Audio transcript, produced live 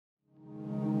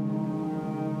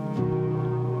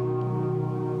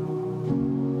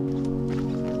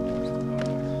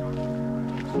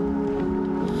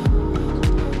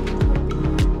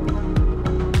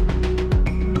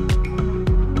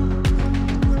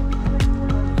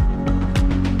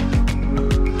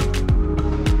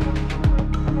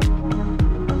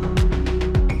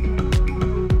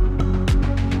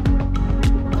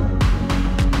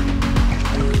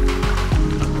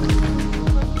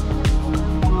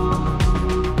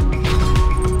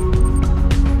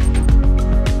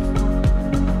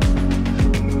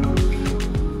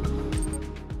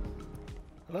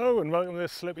to a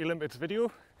Slippy Limpets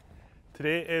video.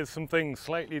 Today is something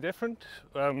slightly different.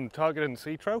 I'm targeting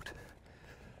sea trout.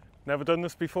 Never done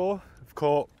this before. I've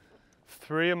caught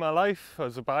 3 in my life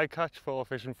as a bycatch for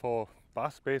fishing for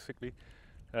bass basically.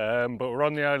 But we're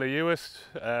on the Isle of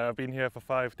Uist. I've been here for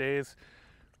 5 days.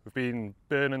 We've been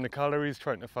burning the calories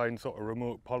trying to find sort of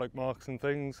remote pollack marks and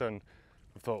things, and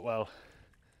we thought, well,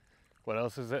 what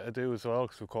else is there to do as well,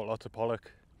 because we've caught lots of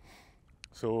pollack.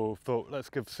 So thought, let's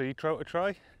give sea trout a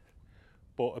try.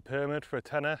 Bought a permit for a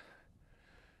tenner.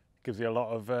 Gives you a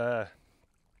lot of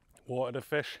water to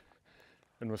fish.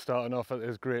 And we're starting off at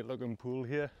this great looking pool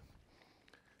here.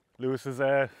 Lewis is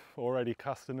there already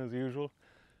casting as usual.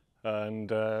 And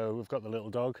we've got the little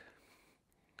dog,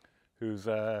 who's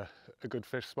a good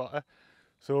fish spotter.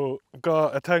 So I've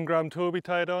got a 10-gram Toby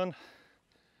tied on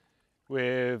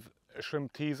with a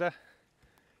shrimp teaser,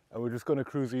 and we're just going to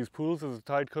cruise these pools as the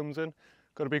tide comes in.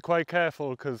 Got to be quite careful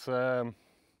because it's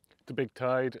a big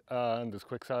tide and there's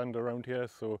quicksand around here,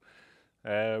 so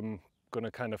going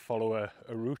to kind of follow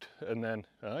a route and then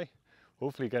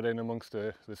hopefully get in amongst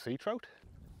the sea trout.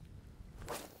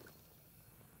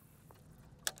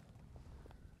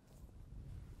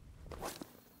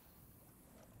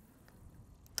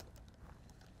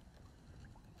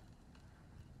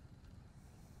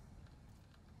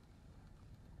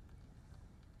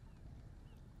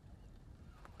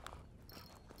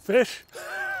 Fish!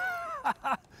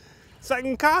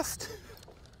 Second cast!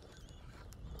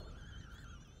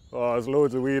 Oh, there's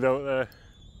loads of weed out there.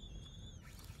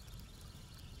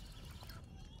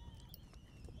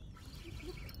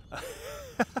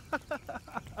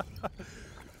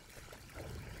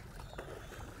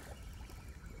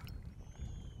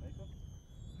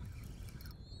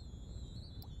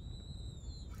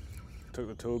 Took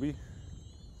the Toby.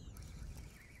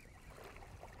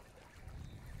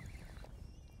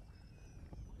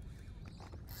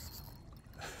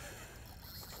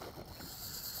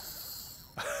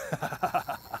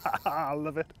 I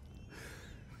love it.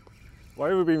 Why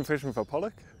have we been fishing for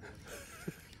pollack?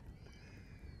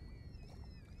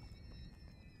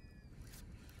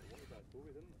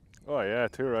 Oh yeah,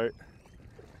 too right.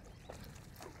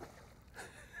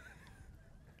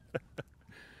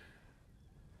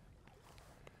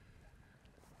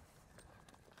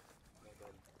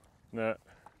 No.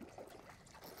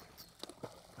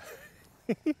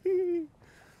 I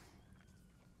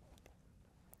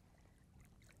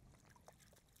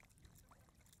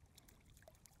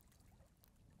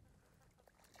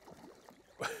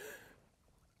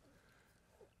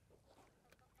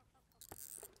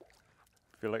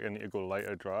feel like I need to go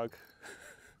lighter drag.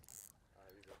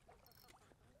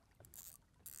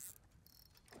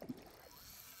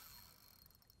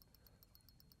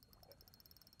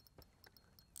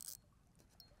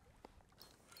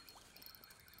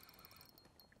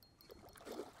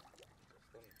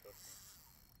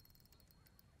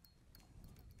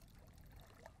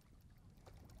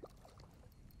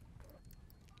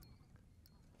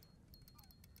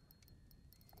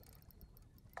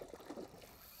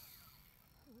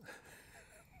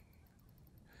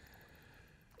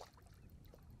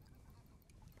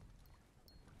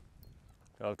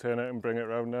 I'll turn it and bring it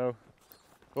round now.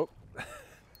 Oh.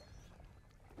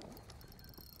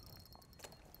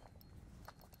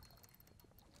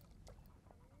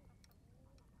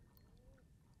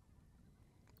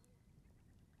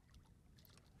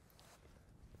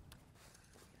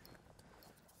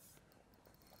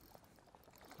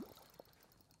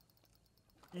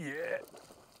 Yeah.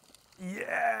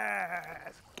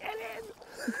 Yes. Get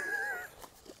in.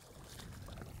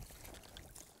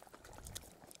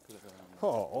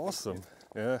 Oh, awesome.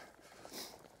 Yeah.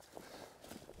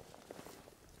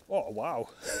 Oh, wow.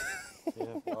 Yeah,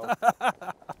 wow.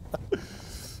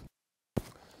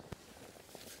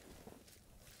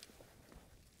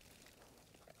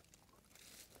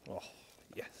 Oh,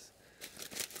 yes.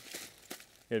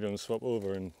 Here, do you want to swap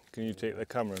over and can you take the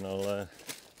camera and I'll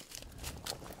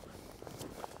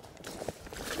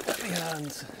get my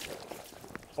hands.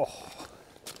 Oh.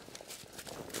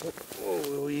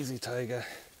 Oh, easy, tiger.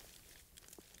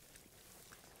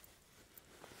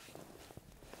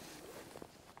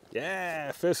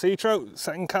 Yeah, first sea trout,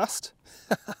 second cast.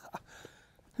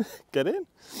 Get in.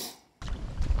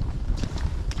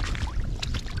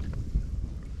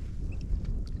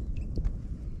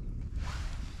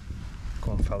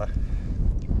 Come on, fella.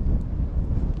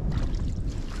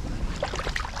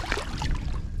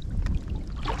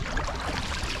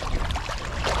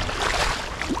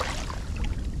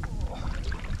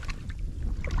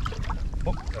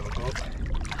 Oh, there we go.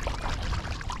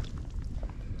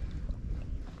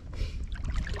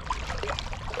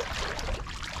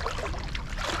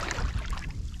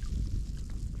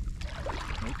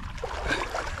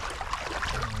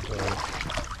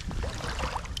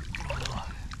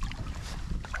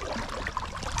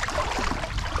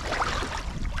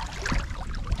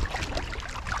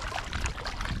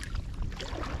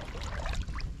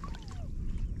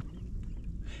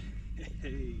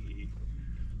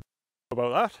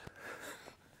 About that?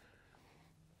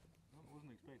 I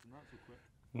wasn't expecting that so quick.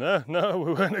 No,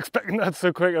 we weren't expecting that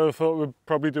so quick. I thought we'd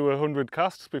probably do 100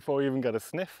 casts before we even get a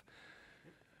sniff.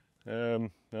 Aye.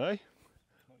 Not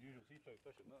usual sea trout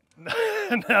fish,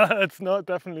 isn't it? No, it's not,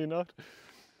 definitely not.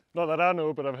 Not that I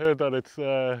know, but I've heard that it's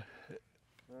It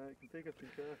can take a few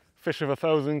casts. fish of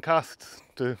 1,000 casts,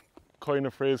 to coin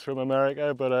a phrase from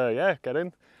America. But yeah, get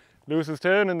in. Lewis's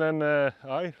turn, and then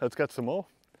aye, let's get some more.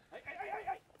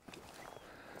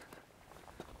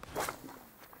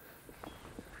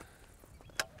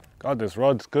 God, this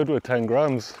rod's good with 10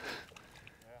 grams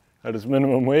at its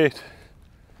minimum weight.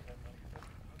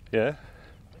 Yeah.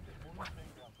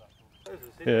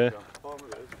 Yeah.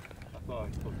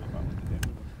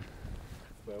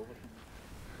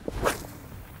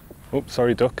 Oh,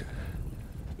 sorry, duck.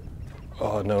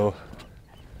 Oh no.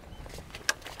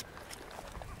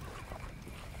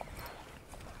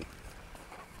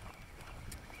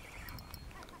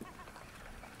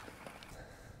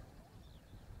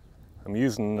 I'm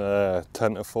using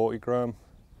 10 to 40 gram,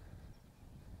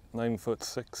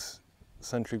 9'6"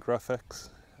 Century Graphex,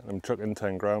 and I'm chucking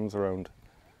 10 grams around.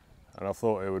 And I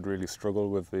thought it would really struggle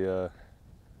with the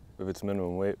with its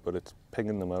minimum weight, but it's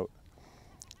pinging them out,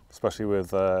 especially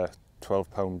with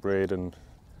 12-pound braid and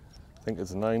I think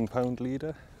it's a 9-pound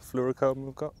leader fluorocarbon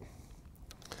we've got.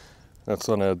 That's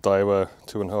on a Daiwa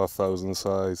 2,500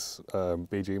 size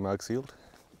BG mag sealed.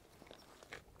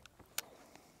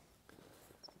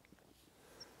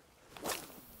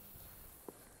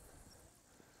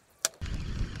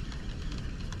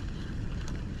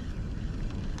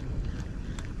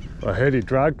 I heard you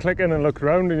drag clicking and looked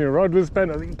around and your rod was bent.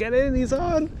 I was like, get in, he's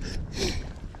on!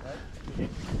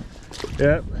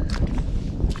 Yeah.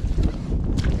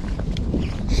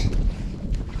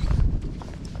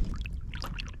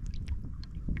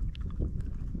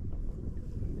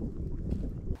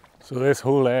 So this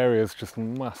whole area is just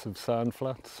massive sand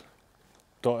flats,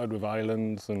 dotted with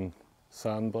islands and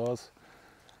sandbars.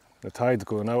 The tide's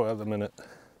going out at the minute.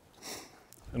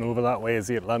 And over that way is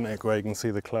the Atlantic where you can see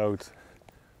the clouds.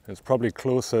 It's probably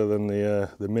closer than the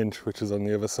Minch, which is on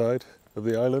the other side of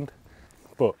the island,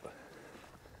 but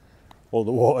all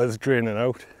the water is draining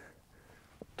out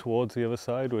towards the other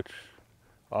side, which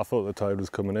I thought the tide was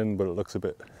coming in, but it looks a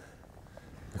bit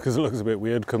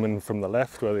weird coming from the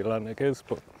left where the Atlantic is,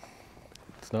 but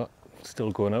it's not. It's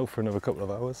still going out for another couple of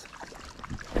hours.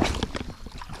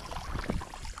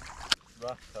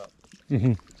 Wrapped up.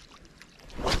 Mm-hmm.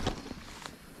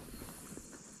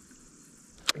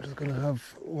 I'm just going to have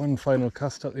one final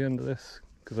cast at the end of this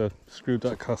because I screwed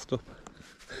that cast up.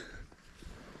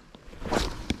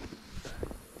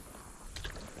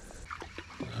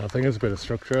 I think it's a bit of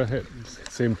structure. I hit the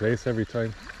same place every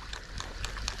time.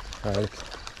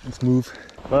 Let's move.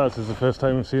 Well, this is the first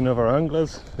time I've seen other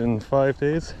anglers in 5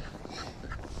 days.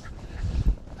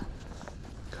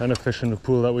 Kind of fishing the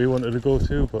pool that we wanted to go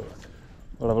to, but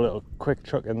we'll have a little quick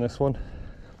chuck in this one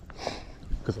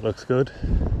because it looks good.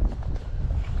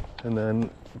 And then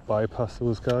bypass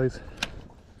those guys,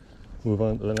 move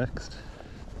on to the next.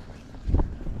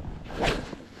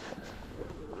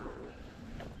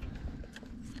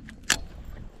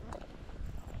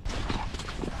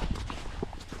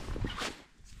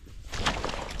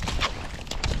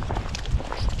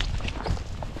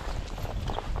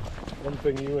 One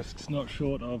thing Uist's not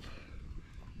short of,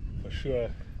 for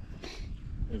sure,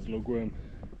 is lugworm.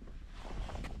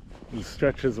 There's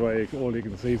stretches where all you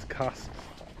can see is casts.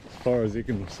 As far as you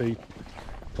can see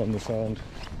on the sand.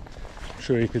 I'm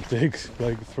sure you could dig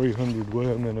like 300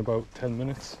 worm in about 10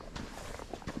 minutes.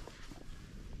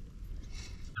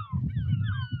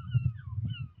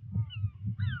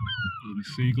 All the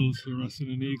seagulls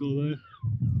harassing an eagle there.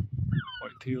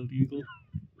 White-tailed eagle.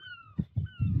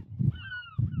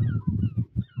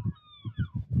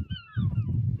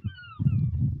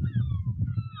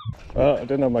 Well, I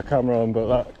didn't have my camera on, but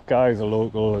that guy's a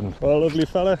local and well, a lovely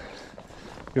fella.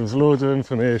 Gives loads of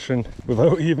information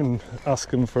without even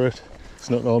asking for it. It's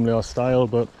not normally our style,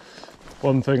 but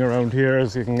one thing around here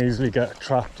is you can easily get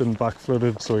trapped and back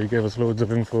flooded, so he gave us loads of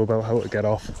info about how to get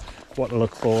off, what to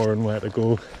look for and where to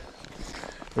go,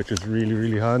 which is really,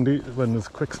 really handy when there's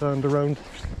quicksand around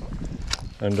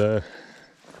and a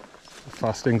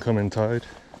fast incoming tide.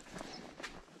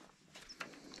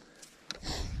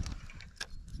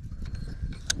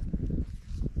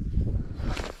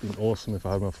 It'd been awesome if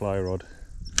I had my fly rod.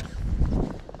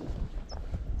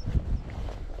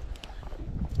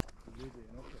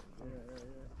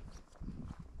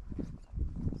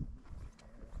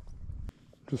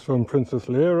 Just from Princess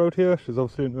Leia out here, she's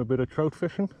obviously into a bit of trout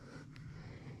fishing.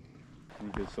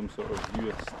 is some sort of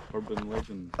Uist urban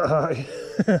legend. Aye.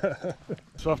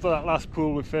 So after that last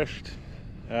pool we fished,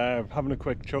 having a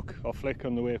quick chuck or flick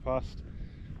on the way past,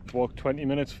 walked 20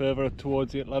 minutes further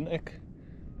towards the Atlantic,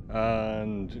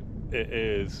 and it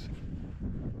is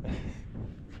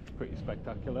pretty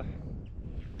spectacular.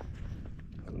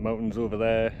 The mountains over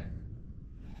there,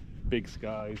 big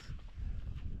skies,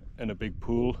 and a big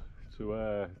pool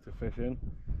to fish in.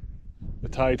 The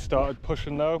tide started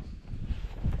pushing now.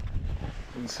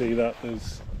 You can see that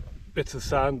there's bits of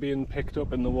sand being picked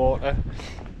up in the water,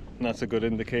 and that's a good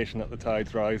indication that the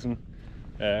tide's rising.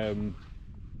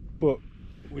 But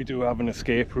we do have an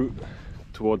escape route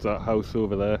towards that house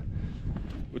over there.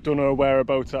 We don't know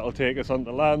whereabouts that'll take us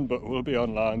onto land, but we'll be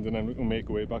on land and then we can make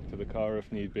our way back to the car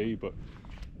if need be. But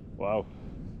wow.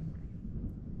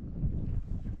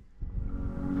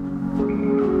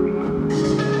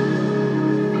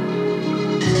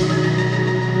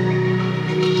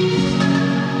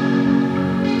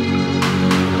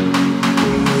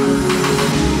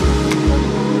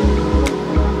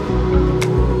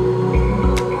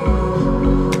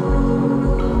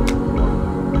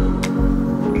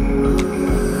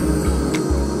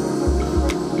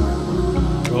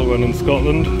 In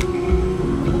Scotland.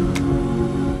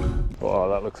 Oh,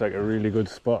 that looks like a really good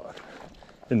spot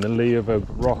in the lee of a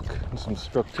rock and some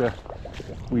structure,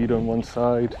 weed on one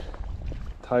side,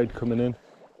 tide coming in.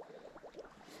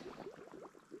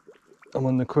 I'm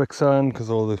on the quicksand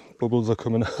because all the bubbles are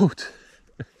coming out.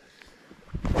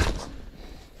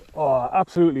 Oh,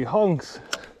 absolutely honks.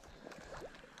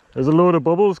 There's a load of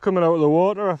bubbles coming out of the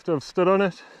water after I've stood on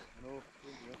it.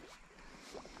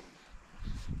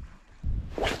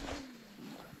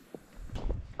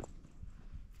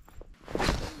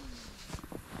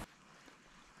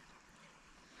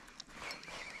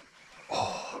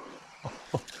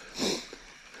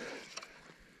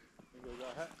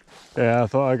 Yeah, I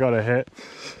thought I got a hit.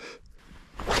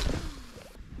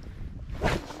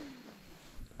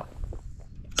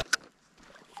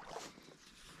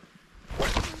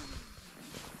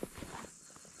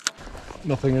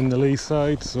 Nothing in the lee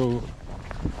side, so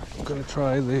I'm going to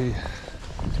try the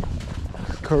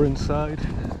current side.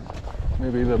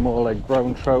 Maybe they're more like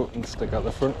brown trout and stick at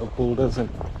the front of boulders and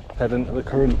head into the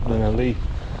current than a lee.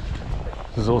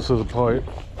 There's also the point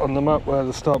on the map where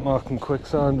they start marking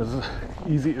quicksand. It's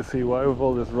easy to see why with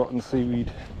all this rotten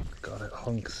seaweed. God, it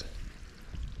honks.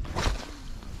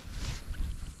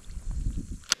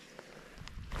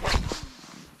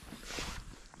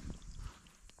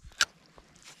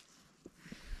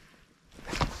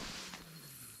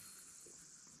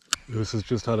 Lewis has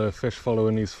just had a fish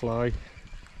following his fly.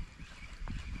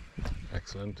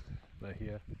 Excellent, they're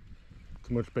here. It's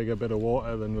a much bigger bit of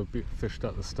water than we fished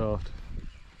at the start.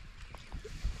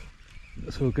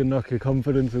 So it can knock your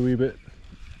confidence a wee bit,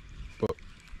 but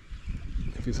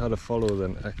if he's had a follow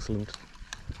then excellent.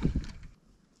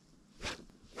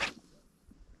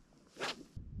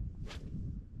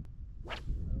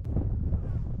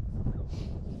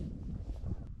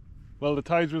 Well, the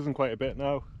tide's risen quite a bit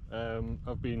now.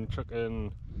 I've been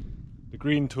chucking the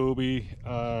green Toby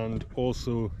and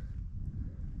also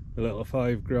the little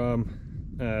 5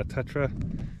 gram tetra,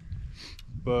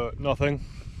 but nothing,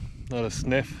 not a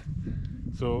sniff.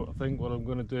 So I think what I'm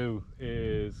going to do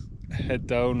is head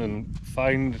down and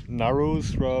find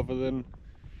narrows rather than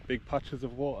big patches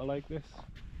of water like this.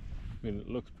 I mean, it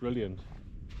looks brilliant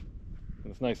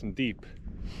and it's nice and deep,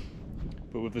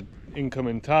 but with the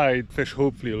incoming tide, fish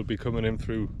hopefully will be coming in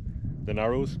through the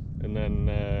narrows, and then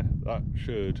that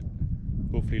should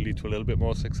hopefully lead to a little bit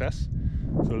more success.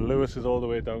 So Lewis is all the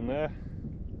way down there,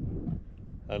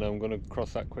 and I'm going to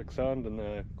cross that quicksand and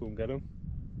go and get him,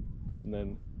 and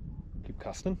then keep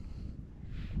casting.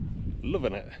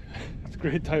 Loving it. It's a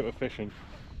great type of fishing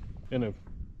in a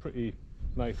pretty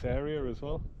nice area as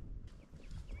well.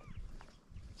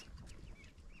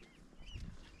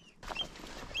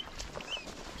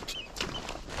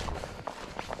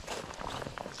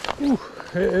 Ooh,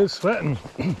 it is sweating.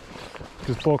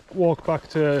 Just walk back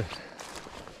to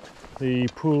the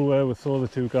pool where we saw the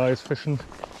 2 guys fishing.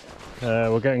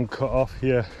 We're getting cut off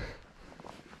here,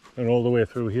 and all the way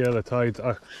through here the tide's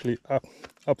actually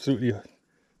absolutely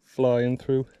flying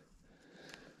through.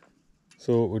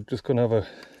 So we're just going to have a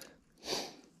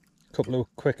couple of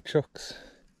quick chucks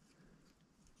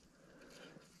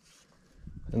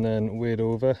and then wade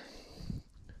over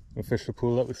and fish the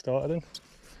pool that we started in.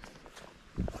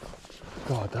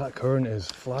 God, that current is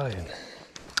flying.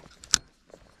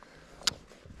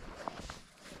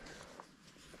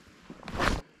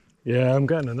 Yeah, I'm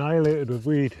getting annihilated with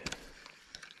weed.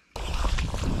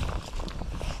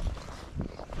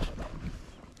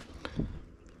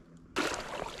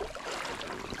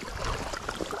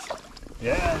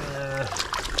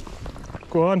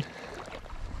 Go on.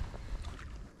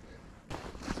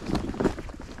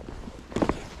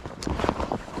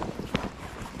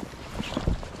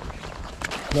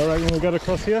 All right, when we get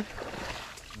across here.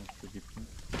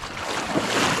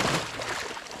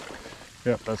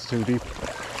 Yep, that's too deep.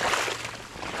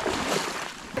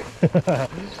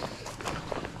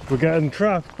 We're getting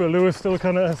trapped, but Lewis still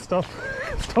kind of stop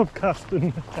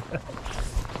casting.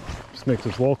 Just makes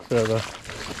us walk further.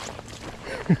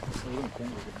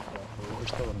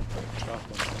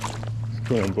 It's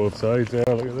going on both sides, yeah,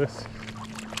 look at this.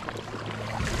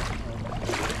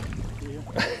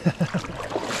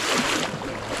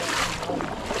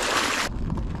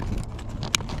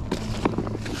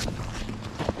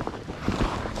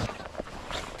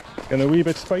 Getting a wee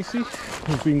bit spicy.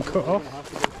 We've been cut off.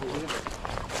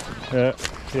 Yeah,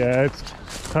 it's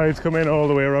tide's coming all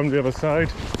the way around the other side.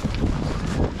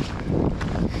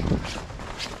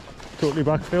 Totally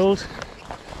backfilled.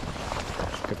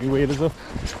 Get me waders up.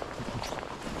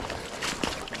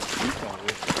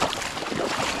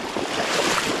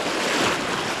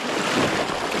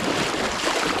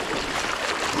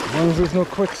 As long as there's no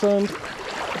quicksand.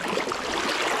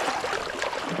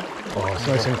 Oh, it's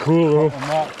nice and cool though. And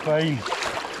that's fine.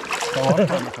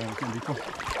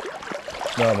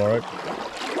 No, I'm alright.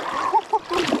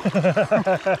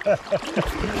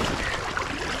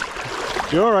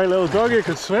 You're alright, little dog, you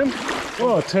could swim.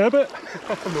 Oh, a turbot.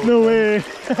 No way.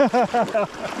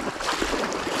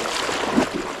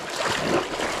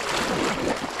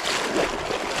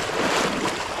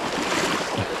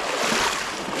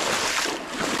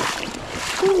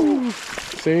 Ooh,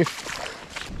 safe.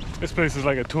 This place is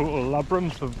like a total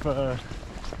labyrinth of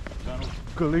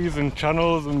gullies and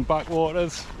channels and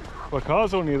backwaters. My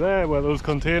car's only there where those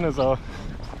containers are.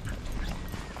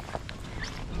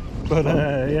 But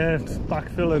yeah, it's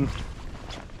backfilling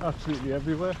absolutely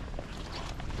everywhere.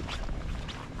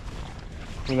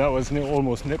 I mean, that was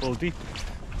almost nipple deep.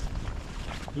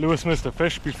 Lewis missed a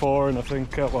fish before, and I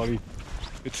think, well,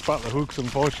 it spat the hooks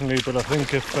unfortunately, but I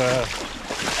think if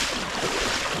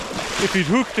he'd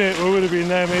hooked it, we would have been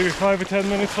there maybe 5 or 10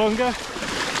 minutes longer.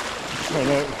 And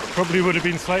it probably would have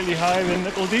been slightly higher than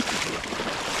nipple deep.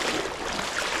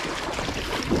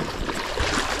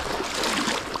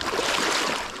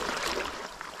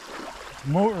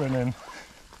 Motoring in.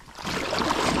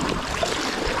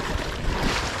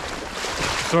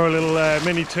 Saw a little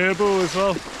mini turbo as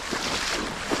well. It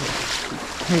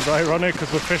was ironic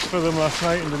because we fished for them last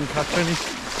night and didn't catch any.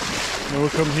 And we'll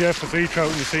come here for sea trout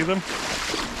and you see them.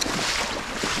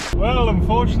 Well,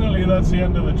 unfortunately that's the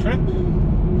end of the trip.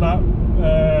 That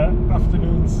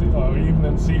afternoon or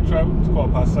evening sea trout, it's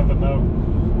 7:15 now.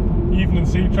 Evening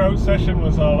sea trout session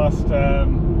was our last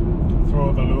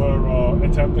throw the lure or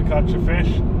attempt to catch a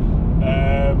fish.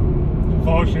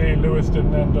 Unfortunately Lewis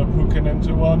didn't end up hooking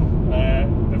into one.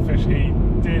 The fish he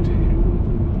did,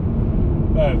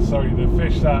 the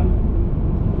fish that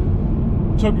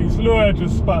took his lure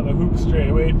just spat the hook straight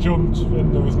away, jumped,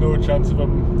 and there was no chance of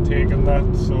him taking that.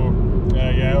 So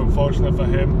yeah, unfortunate for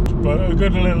him, but a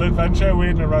good little adventure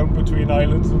wading around between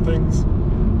islands and things,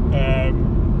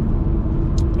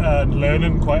 and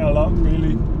learning quite a lot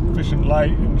really, fishing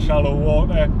light in shallow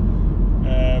water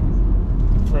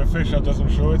for a fish that doesn't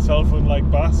show itself, unlike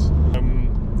bass.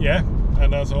 Yeah,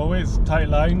 and as always, tight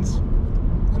lines,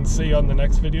 and see you on the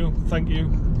next video. Thank you,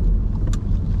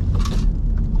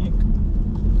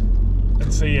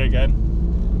 and see you again.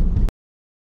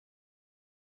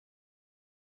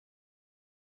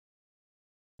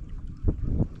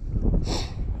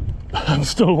 I'm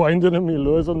still winding in my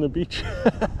lures on the beach.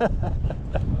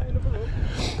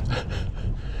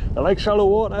 I like shallow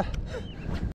water.